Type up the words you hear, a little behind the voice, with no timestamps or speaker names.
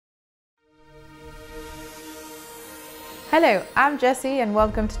Hello, I'm Jessie and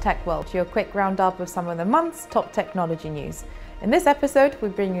welcome to Tech World, your quick roundup of some of the month's top technology news. In this episode, we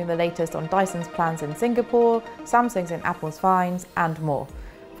bring you the latest on Dyson's plans in Singapore, Samsung's and Apple's fines, and more.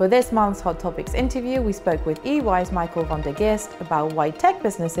 For this month's Hot Topics interview, we spoke with EY's Michael van der Geest about why tech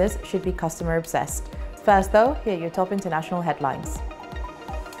businesses should be customer obsessed. First though, here are your top international headlines.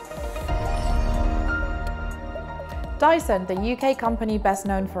 Dyson, the UK company best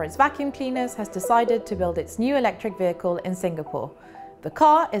known for its vacuum cleaners, has decided to build its new electric vehicle in Singapore. The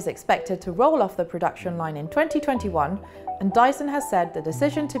car is expected to roll off the production line in 2021, and Dyson has said the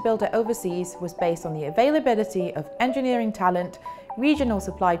decision to build it overseas was based on the availability of engineering talent, regional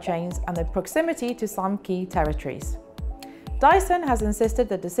supply chains, and the proximity to some key territories. Dyson has insisted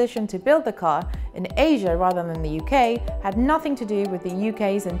the decision to build the car in Asia rather than the UK had nothing to do with the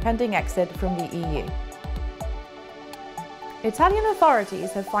UK's impending exit from the EU. Italian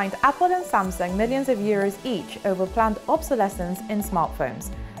authorities have fined Apple and Samsung millions of euros each over planned obsolescence in smartphones.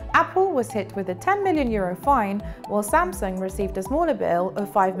 Apple was hit with a €10 million fine, while Samsung received a smaller bill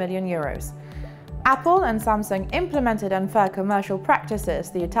of €5 million. Apple and Samsung implemented unfair commercial practices,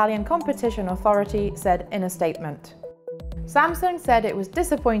 the Italian competition authority said in a statement. Samsung said it was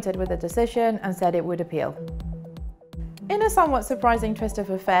disappointed with the decision and said it would appeal. In a somewhat surprising twist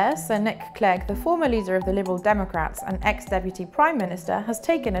of affairs, Sir Nick Clegg, the former leader of the Liberal Democrats and ex-Deputy Prime Minister, has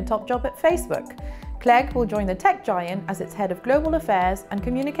taken a top job at Facebook. Clegg will join the tech giant as its head of global affairs and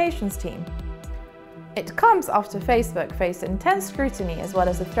communications team. It comes after Facebook faced intense scrutiny as well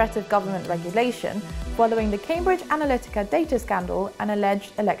as a threat of government regulation following the Cambridge Analytica data scandal and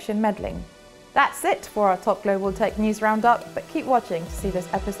alleged election meddling. That's it for our top global tech news roundup, but keep watching to see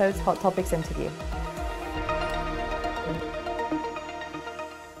this episode's Hot Topics interview.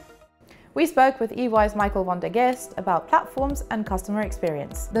 We spoke with EY's Michael van der Geest about platforms and customer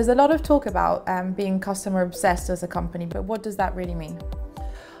experience. There's a lot of talk about being customer obsessed as a company, but what does that really mean?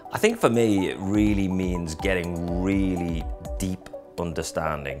 I think for me, it really means getting really deep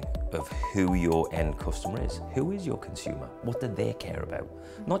understanding of who your end customer is. Who is your consumer? What do they care about?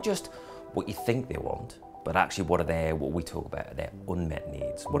 Not just what you think they want, but actually what we talk about, their unmet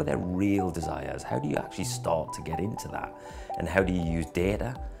needs. What are their real desires? How do you actually start to get into that? And how do you use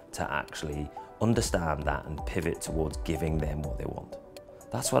data to actually understand that and pivot towards giving them what they want?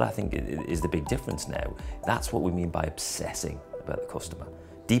 That's what I think is the big difference now. That's what we mean by obsessing about the customer.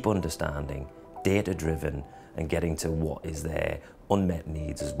 Deep understanding, data-driven, and getting to what is their unmet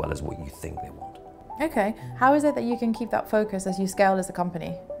needs as well as what you think they want. Okay, how is it that you can keep that focus as you scale as a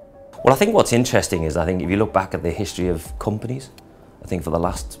company? Well, I think what's interesting is, I think if you look back at the history of companies, I think for the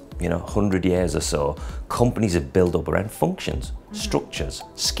last 100 years or so, companies have built up around functions, structures,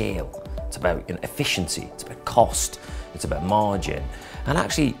 scale. It's about efficiency, it's about cost, it's about margin. And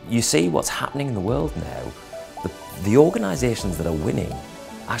actually, you see what's happening in the world now. The organizations that are winning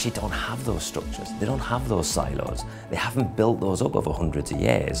actually don't have those structures. They don't have those silos. They haven't built those up over hundreds of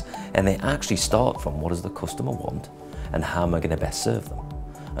years. And they actually start from what does the customer want and how am I going to best serve them?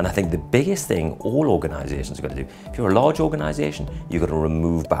 And I think the biggest thing all organizations are going to do, if you're a large organization, you've got to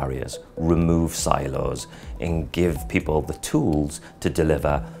remove barriers, remove silos, and give people the tools to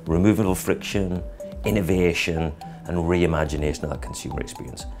deliver removal of friction, innovation, and reimagination of that consumer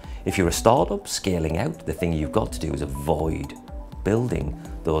experience. If you're a startup scaling out, the thing you've got to do is avoid building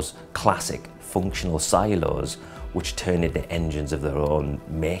those classic functional silos which turn into engines of their own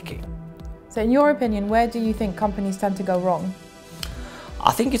making. So in your opinion, where do you think companies tend to go wrong?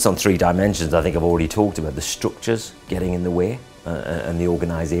 I think it's on three dimensions. I think I've already talked about the structures getting in the way and the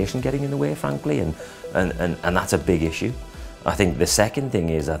organisation getting in the way, frankly, and that's a big issue. I think the second thing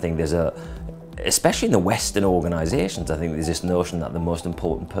is, I think there's especially in the Western organisations, I think there's this notion that the most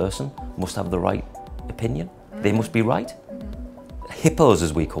important person must have the right opinion. They must be right. Hippos,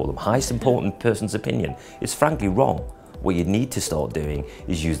 as we call them, highest important person's opinion, is frankly wrong. What you need to start doing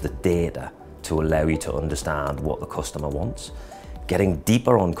is use the data to allow you to understand what the customer wants. Getting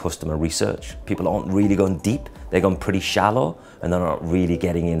deeper on customer research. People aren't really going deep, they're going pretty shallow, and they're not really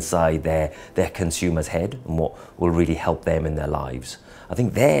getting inside their consumer's head and what will really help them in their lives. I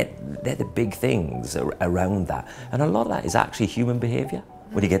think they're the big things around that. And a lot of that is actually human behaviour.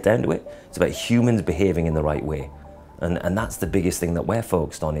 When you get down to it, it's about humans behaving in the right way. And that's the biggest thing that we're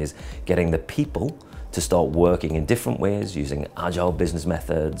focused on, is getting the people to start working in different ways, using agile business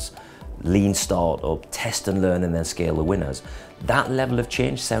methods, lean startup, test and learn and then scale the winners. That level of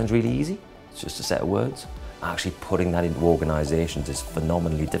change sounds really easy. It's just a set of words. Actually putting that into organizations is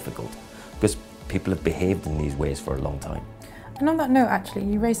phenomenally difficult because people have behaved in these ways for a long time. And on that note, actually,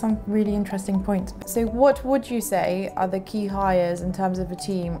 you raised some really interesting points. So what would you say are the key hires in terms of a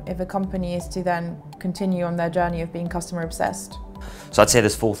team if a company is to then continue on their journey of being customer obsessed? So I'd say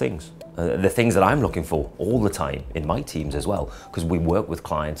there's 4 things. The things that I'm looking for all the time in my teams as well, because we work with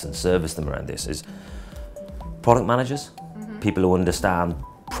clients and service them around this, is product managers, people who understand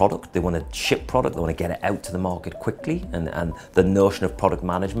product, they want to ship product, they want to get it out to the market quickly, and the notion of product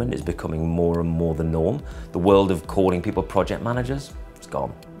management is becoming more and more the norm. The world of calling people project managers, it's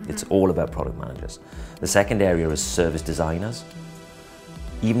gone. It's all about product managers. The second area is service designers.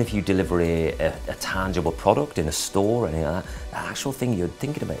 Even if you deliver a tangible product in a store, and the actual thing you're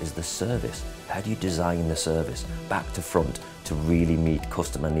thinking about is the service. How do you design the service back to front to really meet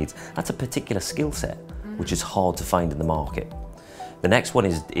customer needs? That's a particular skill set, which is hard to find in the market. The next one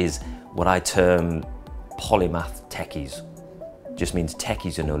is what I term polymath techies. Just means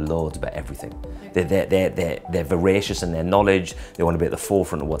techies who know loads about everything. They're voracious in their knowledge, they want to be at the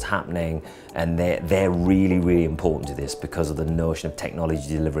forefront of what's happening, and they're really, really important to this because of the notion of technology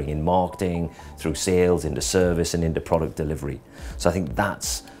delivering in marketing, through sales, into service and into product delivery. So I think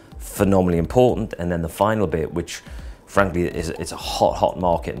that's phenomenally important. And then the final bit, which frankly it's a hot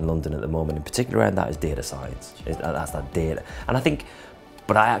market in London at the moment, in particular around that, is data science. That's that data. And I think,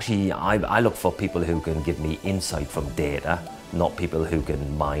 but I look for people who can give me insight from data, not people who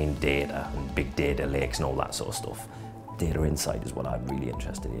can mine data and big data lakes and all that sort of stuff. Data insight is what I'm really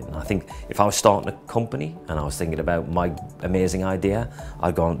interested in. And I think if I was starting a company and I was thinking about my amazing idea,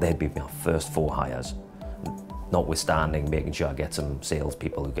 they'd be my first 4 hires. Notwithstanding making sure I get some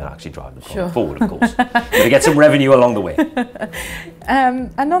salespeople who can actually drive the product forward, of course. To get some revenue along the way.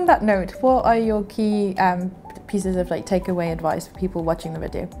 And on that note, what are your key pieces of takeaway advice for people watching the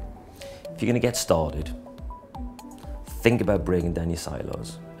video? If you're going to get started, think about breaking down your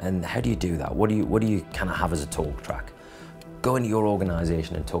silos. And how do you do that? What do you kind of have as a talk track? Go into your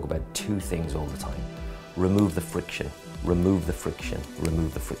organisation and talk about 2 things all the time. Remove the friction. Remove the friction.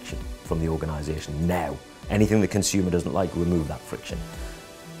 Remove the friction from the organisation now. Anything the consumer doesn't like, remove that friction.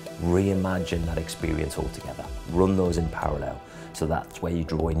 Reimagine that experience altogether. Run those in parallel. So that's where you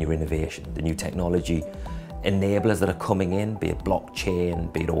draw in your innovation, the new technology enablers that are coming in, be it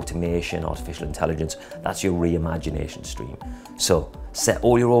blockchain, be it automation, artificial intelligence. That's your reimagination stream. So set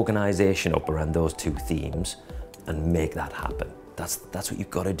all your organisation up around those 2 themes and make that happen. That's what you've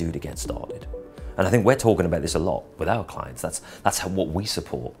got to do to get started. And I think we're talking about this a lot with our clients. That's what we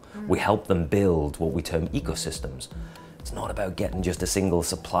support. We help them build what we term ecosystems. It's not about getting just a single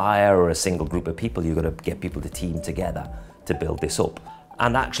supplier or a single group of people. You've got to get people to team together to build this up.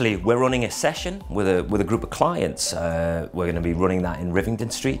 And actually, we're running a session with a group of clients. We're going to be running that in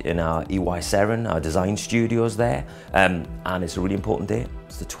Rivington Street in our EY7, our design studios there. And it's a really important day.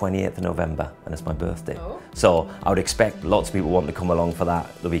 It's the 28th of November, and it's my birthday. Oh. So I would expect lots of people wanting to come along for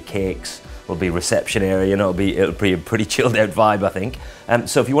that. There'll be cakes, there'll be a reception area, it'll be a pretty chilled out vibe, I think.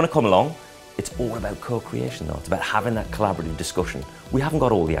 So if you want to come along, it's all about co-creation though. It's about having that collaborative discussion. We haven't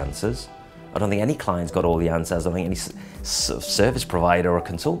got all the answers. I don't think any client's got all the answers. I don't think any service provider or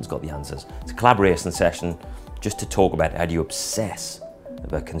consultant's got the answers. It's a collaboration session just to talk about how do you obsess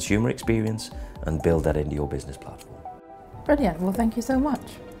about consumer experience and build that into your business platform. Brilliant. Well, thank you so much.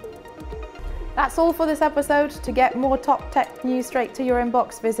 That's all for this episode. To get more top tech news straight to your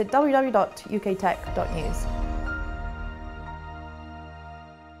inbox, visit www.uktech.news.